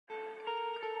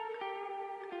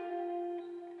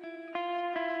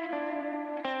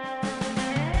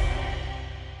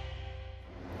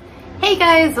Hey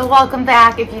guys, welcome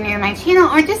back. If you're new to my channel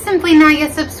or just simply not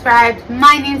yet subscribed,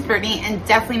 my name's Brittany and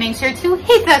definitely make sure to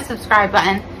hit that subscribe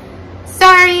button.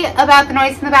 Sorry about the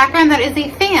noise in the background, that is a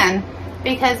fan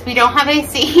because we don't have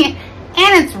AC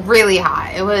and it's really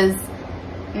hot. It was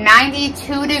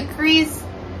 92 degrees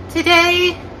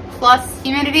today plus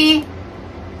humidity.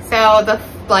 So the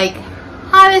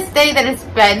hottest day that it's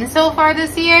been so far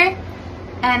this year,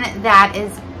 and that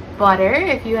is Butter,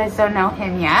 if you guys don't know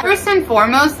him yet. First and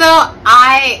foremost though,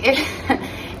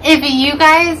 if you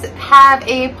guys have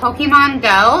a Pokemon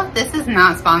Go, this is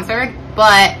not sponsored,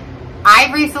 but I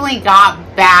recently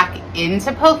got back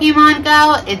into Pokemon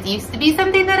Go. It used to be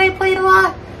something that I played a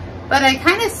lot, but I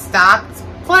kind of stopped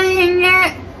playing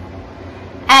it.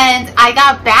 And I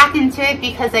got back into it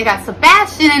because I got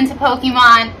Sebastian into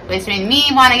Pokemon, which made me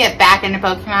want to get back into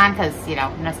Pokemon because, you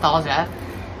know, nostalgia.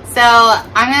 So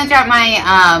I'm going to drop my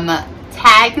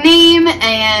tag name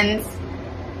and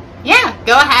yeah,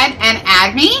 go ahead and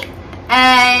add me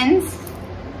and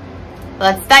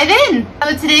let's dive in.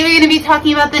 So today we're going to be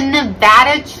talking about the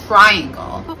Nevada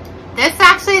Triangle. This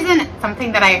actually isn't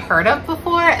something that I heard of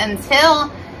before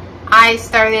until I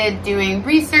started doing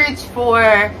research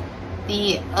for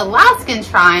the Alaskan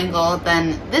Triangle,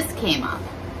 then this came up.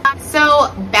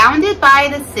 So bounded by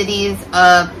the cities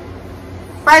of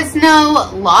Fresno,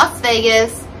 Las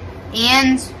Vegas,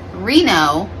 and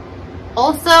Reno,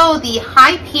 also the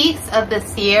high peaks of the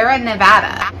Sierra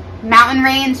Nevada mountain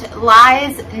range,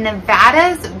 lies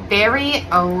Nevada's very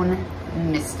own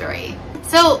mystery.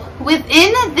 So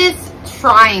within this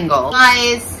triangle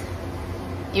lies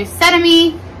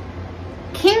Yosemite,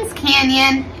 Kings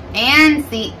Canyon, and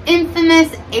the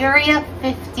infamous Area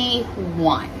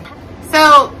 51.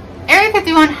 So Area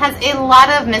 51 has a lot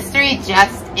of mystery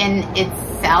just in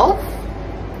itself.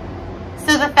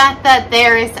 So the fact that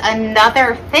there is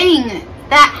another thing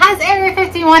that has Area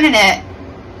 51 in it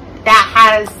that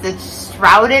has it's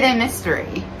shrouded in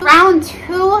mystery. Around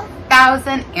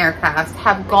 2,000 aircrafts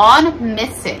have gone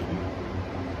missing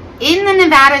in the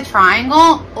Nevada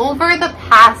Triangle over the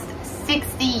past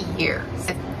 60 years.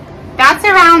 That's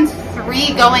around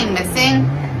 3 going missing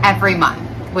every month,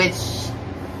 which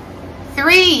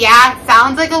 3, yeah,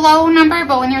 sounds like a low number,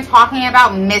 but when you're talking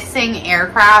about missing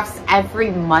aircrafts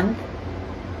every month,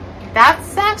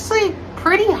 that's actually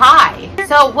pretty high.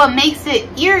 So what makes it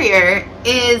eerier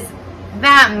is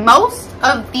that most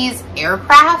of these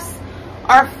aircrafts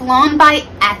are flown by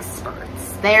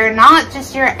experts. They're not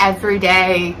just your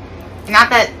everyday, not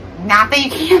that you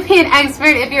can't be an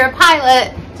expert if you're a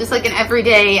pilot, just like an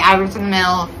everyday average in the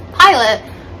mill pilot,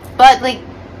 but like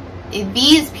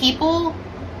these people,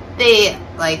 they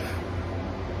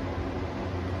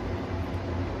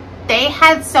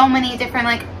had so many different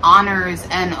like honors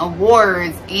and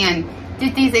awards and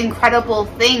did these incredible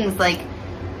things. Like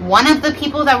one of the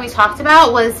people that we talked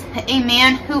about was a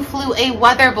man who flew a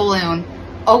weather balloon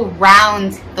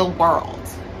around the world.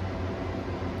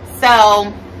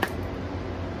 So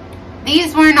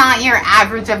these were not your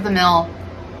average of the mill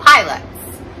pilots,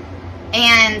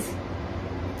 and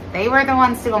they were the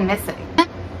ones to go missing.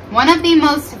 One of the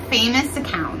most famous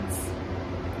accounts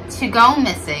to go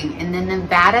missing in the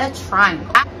Nevada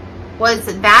Triangle was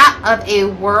that of a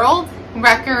world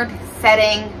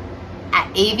record-setting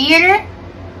aviator,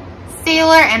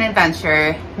 sailor, and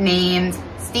adventurer named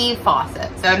Steve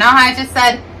Fawcett. So know how I just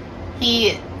said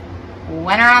he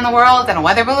went around the world in a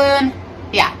weather balloon?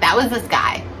 Yeah, that was this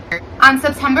guy. On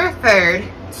September 3rd,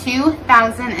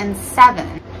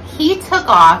 2007, he took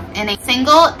off in a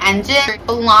single-engine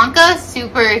Blanca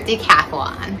Super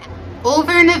Decathlon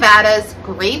over Nevada's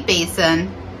Great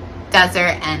Basin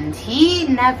desert, and he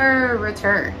never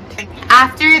returned.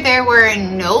 After there were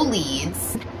no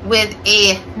leads, with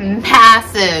a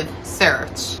massive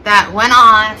search that went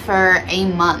on for a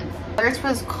month, the search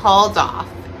was called off,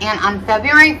 and on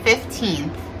February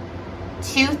 15th,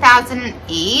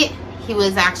 2008, he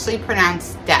was actually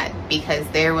pronounced dead because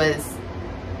there was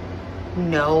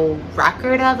no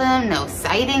record of him, no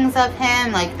sightings of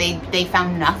him, like they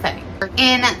found nothing.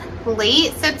 In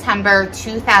late September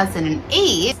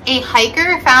 2008, a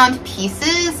hiker found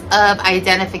pieces of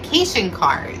identification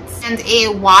cards and a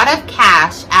wad of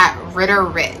cash at Ritter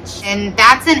Ridge. And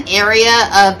that's an area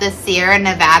of the Sierra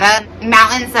Nevada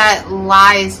mountains that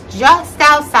lies just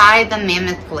outside the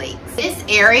Mammoth Lakes. This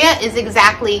area is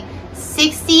exactly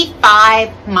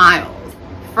 65 miles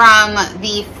from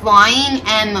the Flying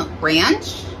M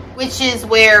Ranch, which is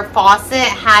where Fawcett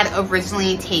had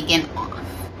originally taken off.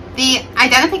 The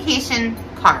identification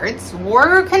cards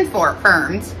were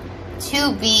confirmed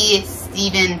to be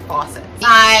Stephen Fawcett's.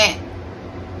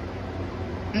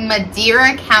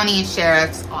 Briere County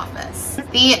Sheriff's Office.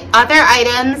 The other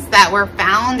items that were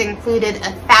found included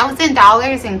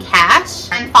 $1,000 in cash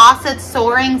and Fawcett's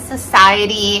Soaring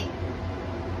Society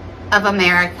of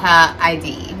America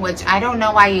ID, which I don't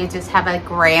know why you just have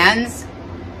 $1,000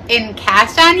 in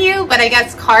cash on you, but I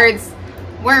guess cards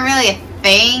weren't really a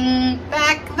thing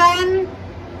back then,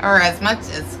 or as much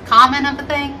as common of a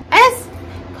thing. I guess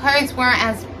cards weren't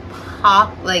as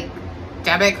like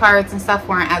debit cards and stuff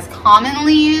weren't as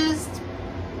commonly used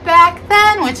back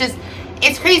then, which is,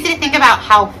 it's crazy to think about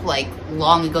how like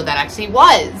long ago that actually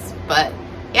was. But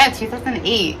yeah,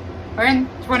 2008, we're in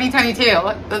 2022.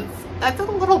 That's a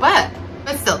little bit,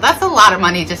 but still, that's a lot of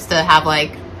money just to have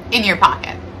like in your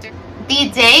pocket. The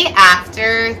day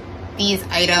after these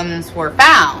items were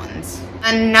found,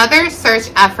 another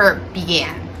search effort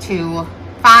began to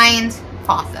find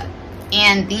Fawcett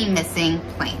and the missing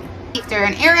plane. After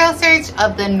an aerial search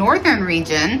of the northern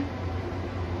region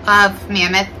of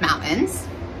Mammoth Mountains,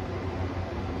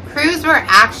 crews were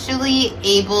actually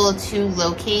able to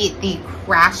locate the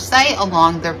crash site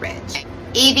along the ridge.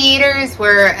 Aviators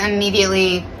were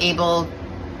immediately able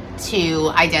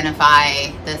to identify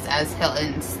this as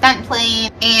Hilton's stunt plane,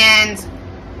 and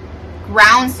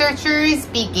ground searchers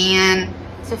began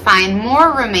to find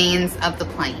more remains of the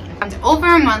plane. And over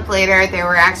a month later, there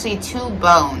were actually 2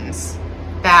 bones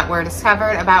that were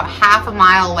discovered about half a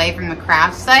mile away from the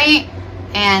crash site,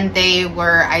 and they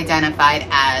were identified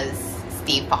as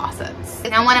Steve Fawcett's.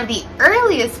 Now, one of the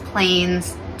earliest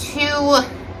planes to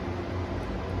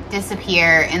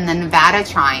disappear in the Nevada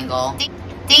Triangle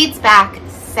dates back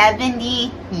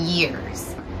 70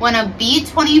 years when a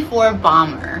B-24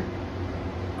 bomber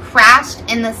crashed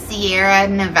in the Sierra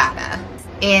Nevada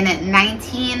in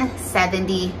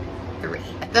 1973.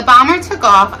 The bomber took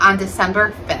off on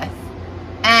December 5th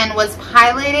and was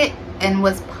piloted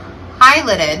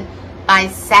by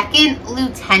Second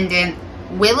Lieutenant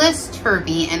Willis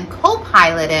Turvey and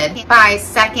co-piloted by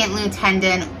Second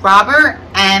Lieutenant Robert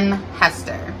M.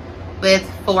 Hester, with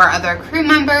 4 other crew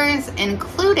members,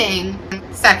 including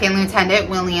Second Lieutenant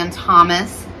William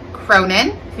Thomas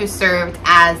Cronin, who served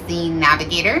as the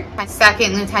navigator,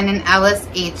 Second Lieutenant Ellis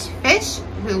H. Fish,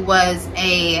 who was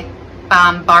a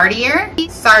bombardier,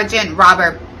 Sergeant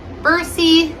Robert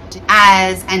Bursey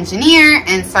as engineer,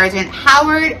 and Sergeant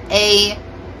Howard A.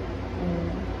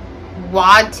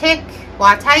 Watyke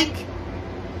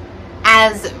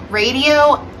as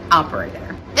radio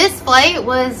operator. This flight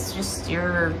was just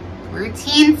your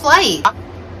routine flight.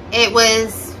 It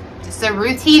was just a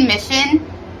routine mission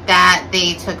that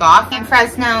they took off in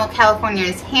Fresno,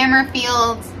 California's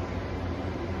Hammerfield,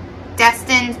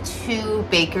 destined to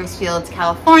Bakersfield,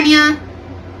 California,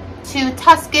 to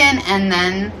Tucson, and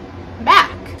then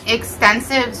back.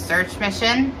 Extensive search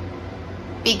mission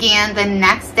began the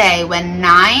next day when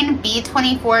 9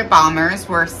 B-24 bombers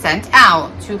were sent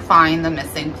out to find the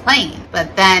missing plane,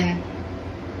 but then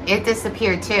it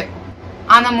disappeared too.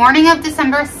 On the morning of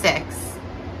December 6,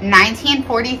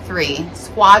 1943,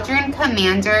 Squadron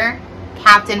Commander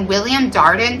Captain William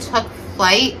Darden took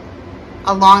flight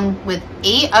along with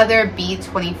 8 other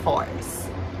B-24s.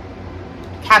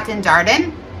 Captain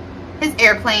Darden, his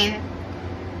airplane,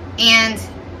 and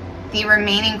the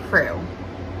remaining crew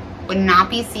would not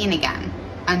be seen again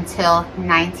until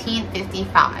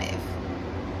 1955.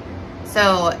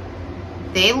 So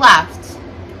they left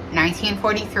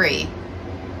 1943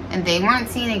 and they weren't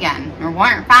seen again or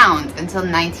weren't found until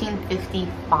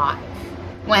 1955,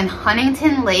 when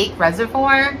Huntington Lake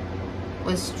Reservoir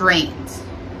was drained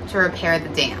to repair the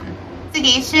dam.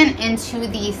 Investigation into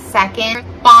the second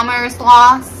bomber's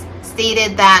loss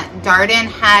stated that Darden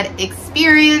had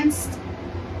experienced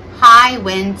high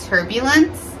wind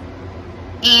turbulence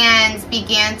and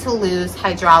began to lose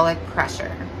hydraulic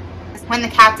pressure. When the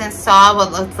captain saw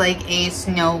what looked like a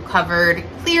snow-covered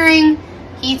clearing,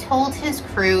 he told his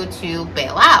crew to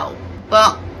bail out,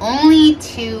 but only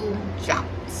 2 jumped.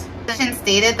 The captain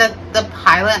stated that the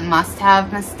pilot must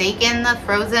have mistaken the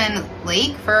frozen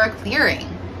lake for a clearing.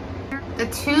 The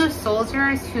 2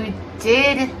 soldiers who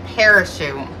did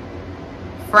parachute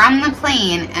from the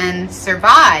plane and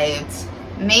survived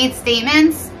made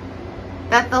statements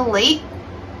that the lake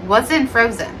wasn't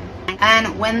frozen.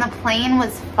 And when the plane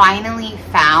was finally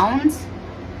found,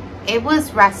 it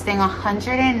was resting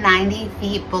 190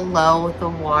 feet below the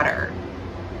water,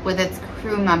 with its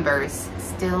crew members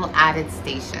still at its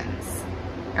stations,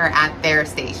 or at their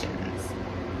stations,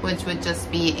 which would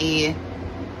just be a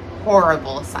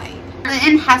horrible sight.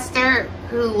 And Hester,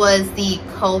 who was the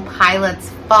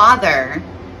co-pilot's father,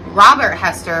 Robert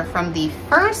Hester, from the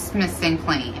first missing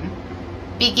plane,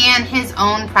 began his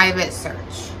own private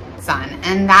search. son,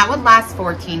 and that would last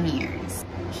 14 years.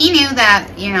 He knew that,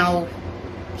 you know,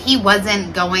 he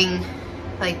wasn't going,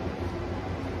 like,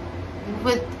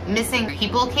 with missing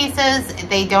people cases,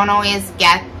 they don't always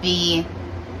get the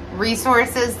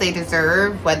resources they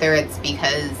deserve, whether it's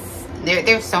because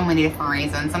there's so many different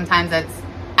reasons. Sometimes it's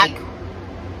like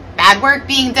bad work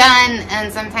being done,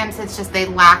 and sometimes it's just they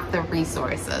lack the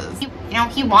resources. You know,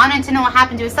 he wanted to know what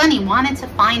happened to his son. He wanted to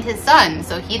find his son,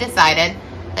 so he decided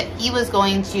that he was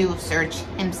going to search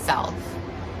himself,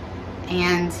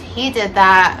 and he did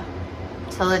that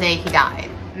till the day he died.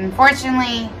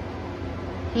 Unfortunately,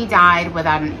 he died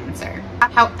without an answer.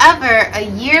 However, a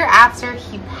year after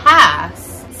he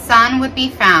passed, son would be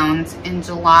found in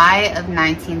July of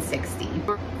 1960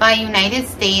 by United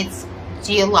States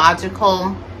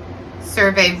Geological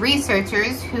Survey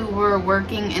researchers who were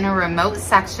working in a remote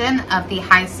section of the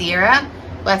High Sierra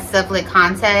west of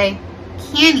LeConte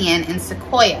Canyon in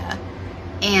Sequoia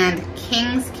and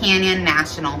Kings Canyon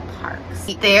National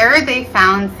Parks. There they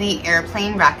found the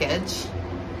airplane wreckage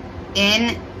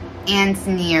in and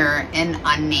near an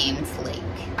unnamed lake.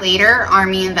 Later,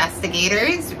 Army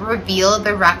investigators revealed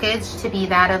the wreckage to be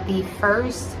that of the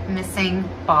first missing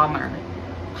bomber,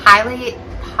 piloted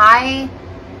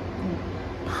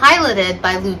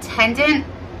by Lieutenant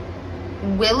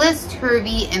Willis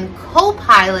Turvey and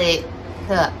co-piloted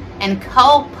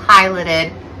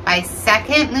by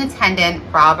Second Lieutenant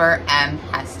Robert M.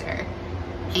 Hester.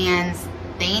 And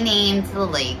they named the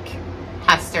lake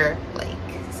Hester Lake.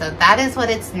 So that is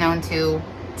what it's known to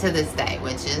this day,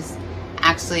 which is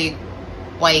actually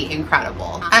quite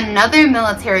incredible. Another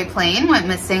military plane went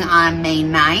missing on May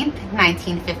 9th,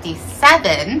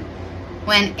 1957,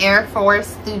 when Air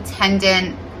Force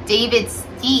Lieutenant David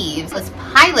Steves was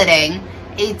piloting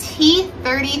a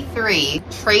T-33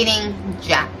 trading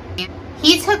jet.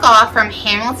 He took off from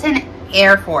Hamilton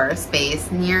Air Force Base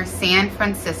near San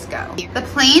Francisco. The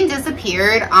plane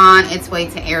disappeared on its way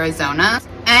to Arizona,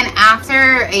 and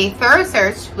after a thorough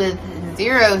search with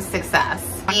zero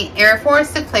success, the Air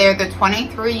Force declared the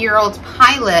 23-year-old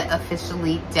pilot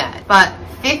officially dead. But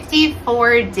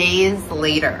 54 days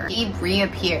later, he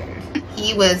reappeared.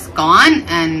 He was gone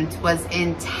and was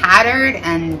in tattered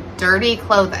and dirty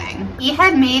clothing. He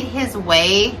had made his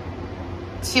way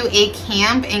to a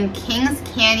camp in Kings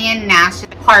Canyon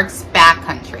National Park's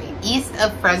backcountry, east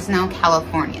of Fresno,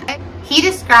 California. He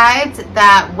described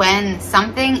that when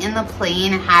something in the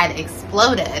plane had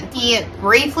exploded, he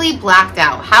briefly blacked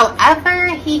out. However,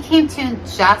 he came to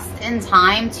just in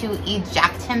time to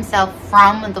eject himself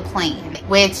from the plane,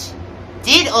 which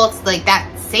did also, like, that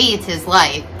saved his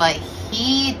life, but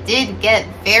he did get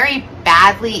very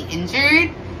badly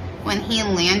injured. When he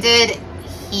landed,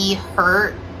 he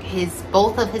hurt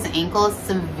both of his ankles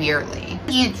severely.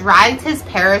 He dragged his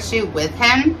parachute with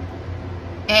him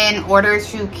in order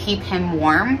to keep him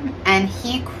warm, and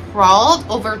he crawled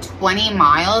over 20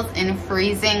 miles in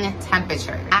freezing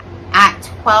temperature at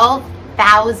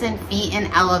 12,000 feet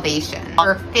in elevation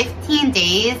for 15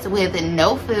 days with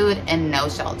no food and no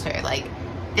shelter. Like,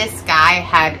 this guy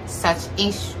had such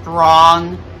a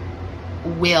strong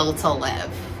will to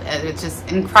live. It's just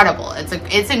incredible.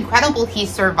 It's incredible he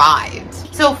survived.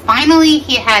 So finally,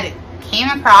 he had came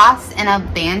across an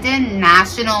abandoned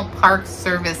National Park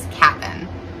Service cabin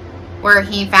where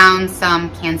he found some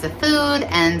cans of food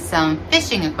and some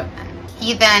fishing equipment.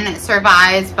 He then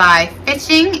survives by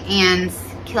fishing and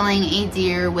killing a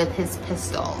deer with his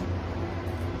pistol.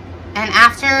 And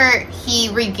after he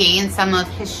regained some of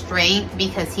his strength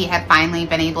because he had finally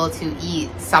been able to eat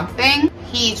something,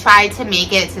 he tried to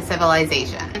make it to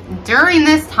civilization. During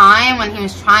this time, when he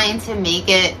was trying to make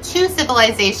it to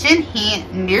civilization, he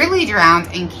nearly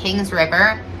drowned in Kings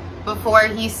River before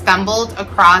he stumbled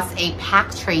across a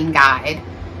pack train guide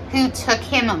who took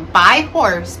him by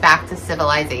horse back to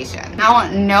civilization. Now,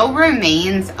 no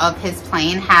remains of his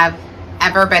plane have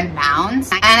ever been found,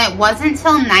 and it wasn't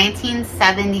until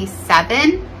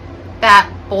 1977 that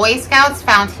Boy Scouts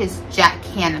found his jet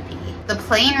canopy. The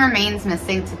plane remains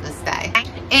missing to this day.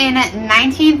 In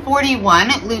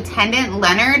 1941, Lieutenant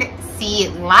Leonard C.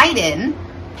 Lydon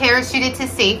parachuted to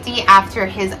safety after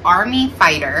his Army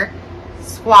fighter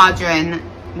squadron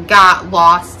got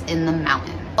lost in the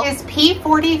mountains. His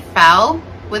P-40 fell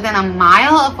within a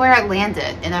mile of where it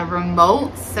landed in a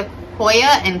remote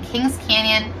Sequoia and Kings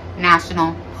Canyon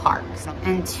National Parks.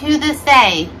 And to this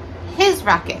day, his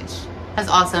wreckage has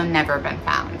also never been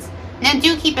found. Now,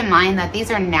 do keep in mind that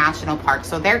these are national parks,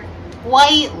 so they're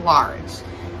quite large.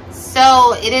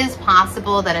 So it is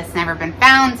possible that it's never been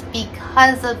found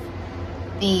because of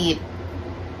the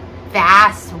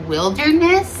vast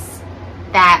wilderness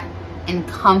that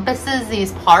encompasses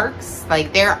these parks.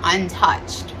 Like, they're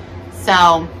untouched.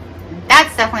 So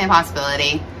that's definitely a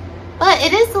possibility. But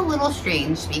it is a little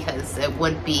strange because it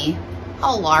would be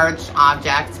a large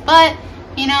object. But,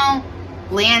 you know,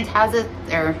 land has it,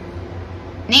 or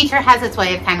nature has its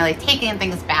way of kind of like taking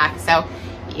things back. So,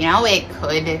 you know, it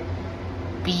could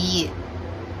be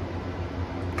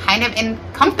kind of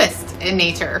encompassed in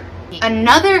nature.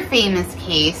 Another famous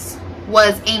case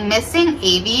was a missing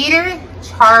aviator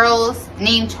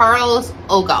named Charles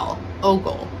Ogle.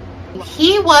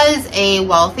 He was a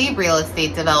wealthy real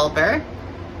estate developer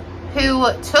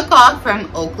who took off from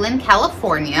Oakland,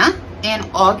 California in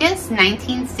August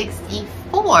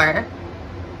 1964,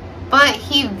 but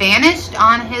he vanished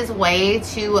on his way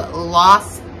to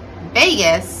Las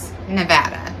Vegas,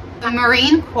 Nevada. The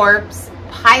Marine Corps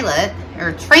pilot,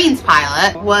 or trains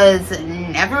pilot, was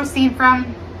never seen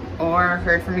from or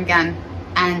heard from again,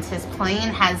 and his plane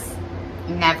has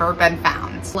never been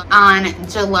found. On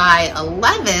July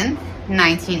 11th,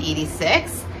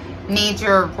 1986,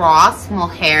 Major Ross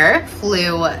Mulhare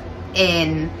flew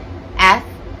in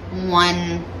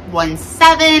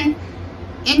F-117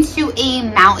 into a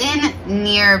mountain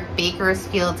near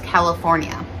Bakersfield,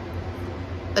 California.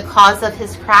 The cause of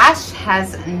his crash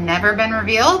has never been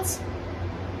revealed,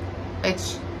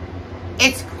 which,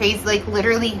 it's crazy, like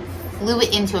literally flew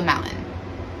into a mountain.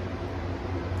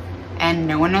 And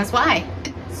no one knows why.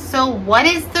 So what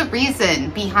is the reason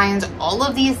behind all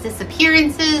of these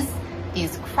disappearances,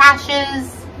 these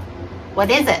crashes? What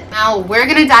is it? Now we're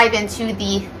gonna dive into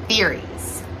the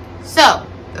theories. So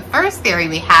the first theory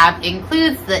we have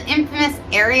includes the infamous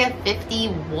Area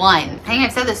 51. I think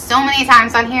I've said this so many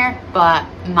times on here, but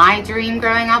my dream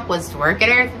growing up was to work at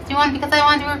Area 51 because I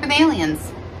wanted to work with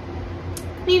aliens.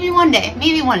 Maybe one day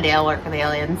I'll work with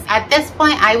aliens. At this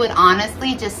point, I would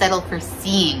honestly just settle for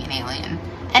seeing an alien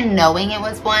and knowing it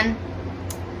was one.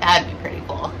 That'd be pretty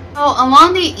cool. So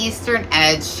along the eastern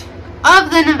edge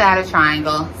of the Nevada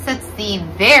Triangle sits the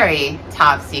very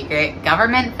top secret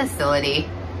government facility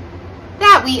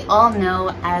that we all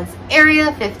know as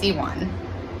Area 51.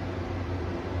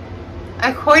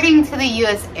 According to the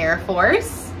U.S. Air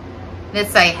Force,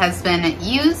 this site has been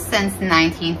used since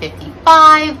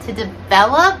 1955 to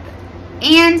develop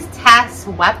and test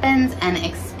weapons and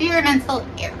experimental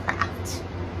aircraft.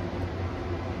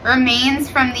 Remains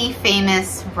from the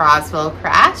famous Roswell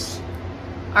crash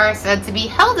are said to be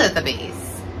held at the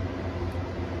base,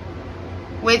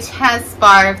 which has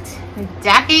sparked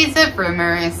decades of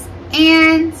rumors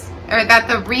that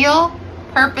the real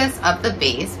purpose of the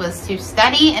base was to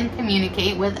study and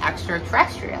communicate with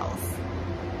extraterrestrials.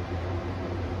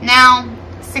 Now,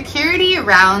 security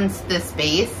around this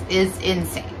base is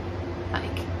insane.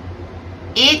 Like,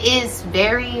 it is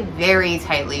very, very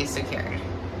tightly secured.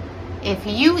 If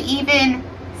you even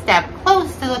step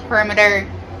close to the perimeter,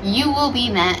 you will be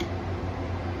met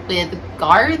with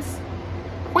guards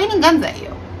pointing guns at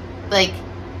you. Like,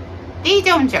 they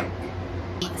don't joke.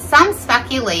 Some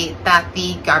speculate that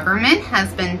the government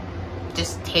has been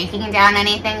just taking down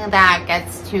anything that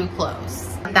gets too close.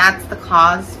 That's the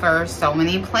cause for so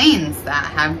many planes that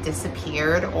have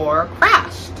disappeared or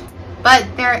crashed. But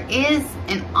there is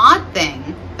an odd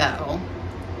thing, though.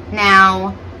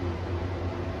 Now,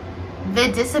 the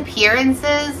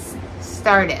disappearances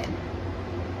started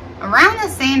around the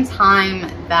same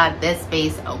time that this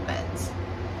base opened.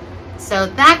 So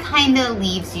that kind of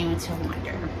leaves you to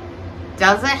wonder,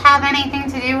 does it have anything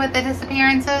to do with the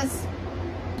disappearances?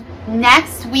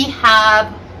 Next, we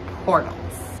have portals.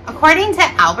 According to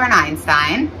Albert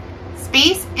Einstein,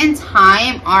 space and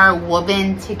time are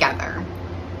woven together,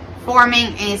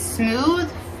 forming a smooth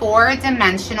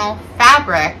four-dimensional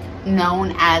fabric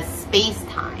known as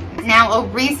space-time. Now, a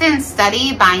recent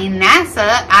study by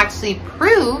NASA actually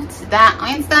proved that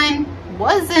Einstein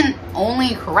wasn't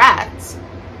only correct,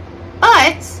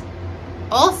 but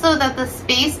also that the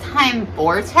space-time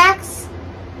vortex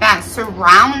that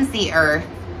surrounds the Earth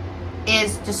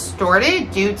is distorted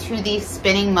due to the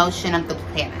spinning motion of the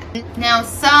planet. Now,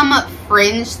 some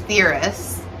fringe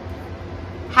theorists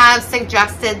have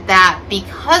suggested that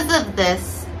because of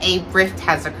this, a rift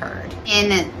has occurred in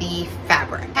the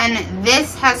fabric. And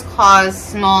this has caused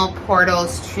small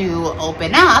portals to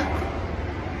open up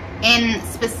in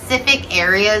specific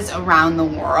areas around the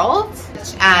world,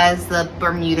 such as the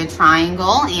Bermuda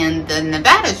Triangle and the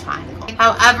Nevada Triangle.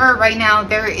 However, right now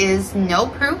there is no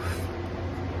proof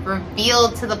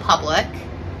revealed to the public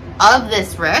of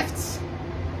this rift,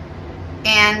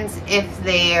 and if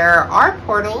there are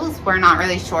portals, we're not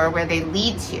really sure where they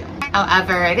lead to.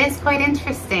 However, it is quite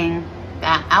interesting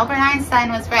that Albert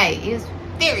Einstein was right. He was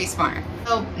very smart.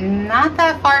 So not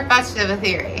that far-fetched of a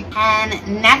theory.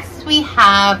 And next we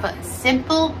have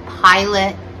simple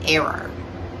pilot error.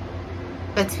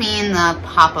 Between the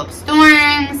pop-up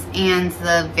storms and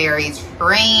the varied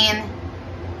terrain,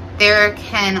 there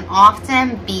can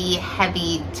often be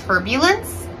heavy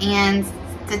turbulence, and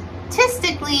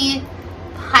statistically,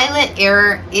 pilot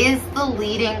error is the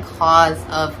leading cause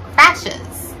of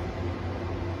crashes.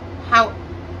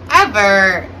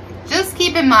 However, just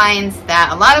keep in mind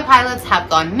that a lot of pilots have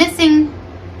gone missing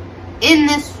in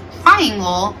this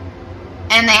triangle,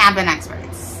 and they have been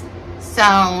experts.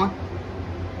 So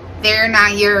they're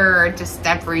not your just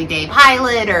everyday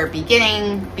pilot or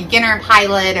beginner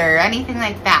pilot or anything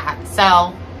like that.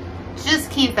 So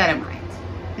just keep that in mind.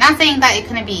 Not saying that it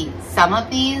couldn't be some of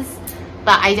these,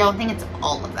 but I don't think it's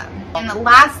all of them. And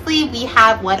lastly, we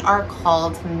have what are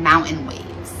called mountain waves.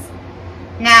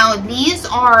 Now, these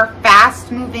are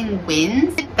fast-moving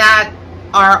winds that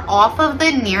are off of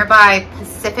the nearby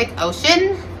Pacific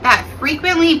Ocean that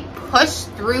frequently push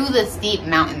through the steep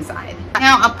mountainside.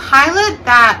 Now, a pilot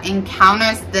that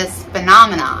encounters this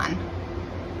phenomenon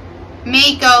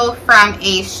may go from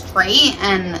a straight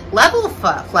and level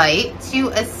flight to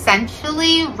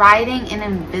essentially riding an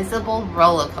invisible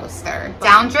roller coaster.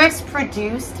 Downdrifts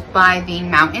produced by the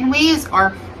mountain waves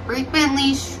are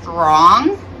frequently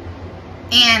strong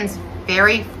and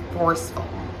very forceful,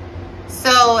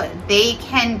 so they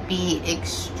can be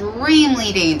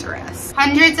extremely dangerous.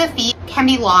 Hundreds of feet can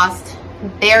be lost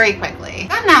very quickly.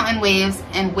 Some mountain waves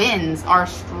and winds are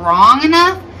strong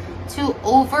enough to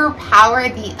overpower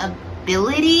the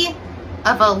ability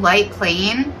of a light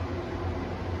plane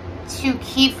to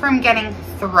keep from getting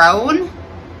thrown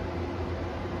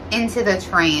into the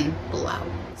terrain below.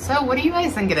 So what do you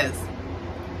guys think it is?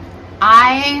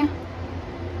 I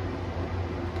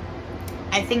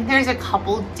think there's a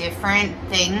couple different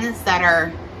things that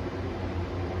are,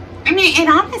 I mean, it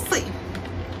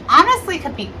honestly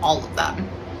could be all of them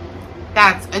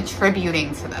that's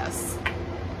attributing to this.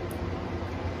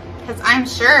 Because I'm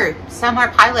sure some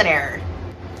are pilot error,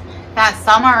 that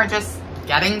some are just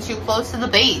getting too close to the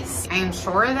base. I'm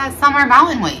sure that some are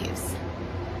mountain waves.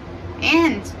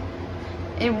 And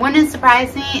it wouldn't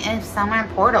surprise me if some are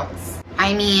portals.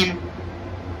 I mean,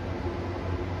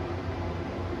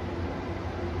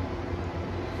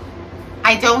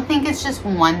 I don't think it's just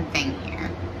one thing here.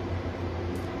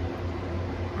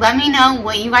 Let me know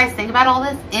what you guys think about all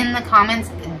this in the comments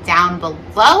down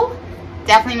below.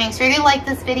 Definitely make sure to like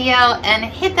this video and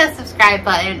hit that subscribe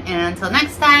button. And until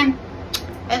next time,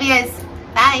 love you guys.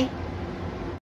 Bye.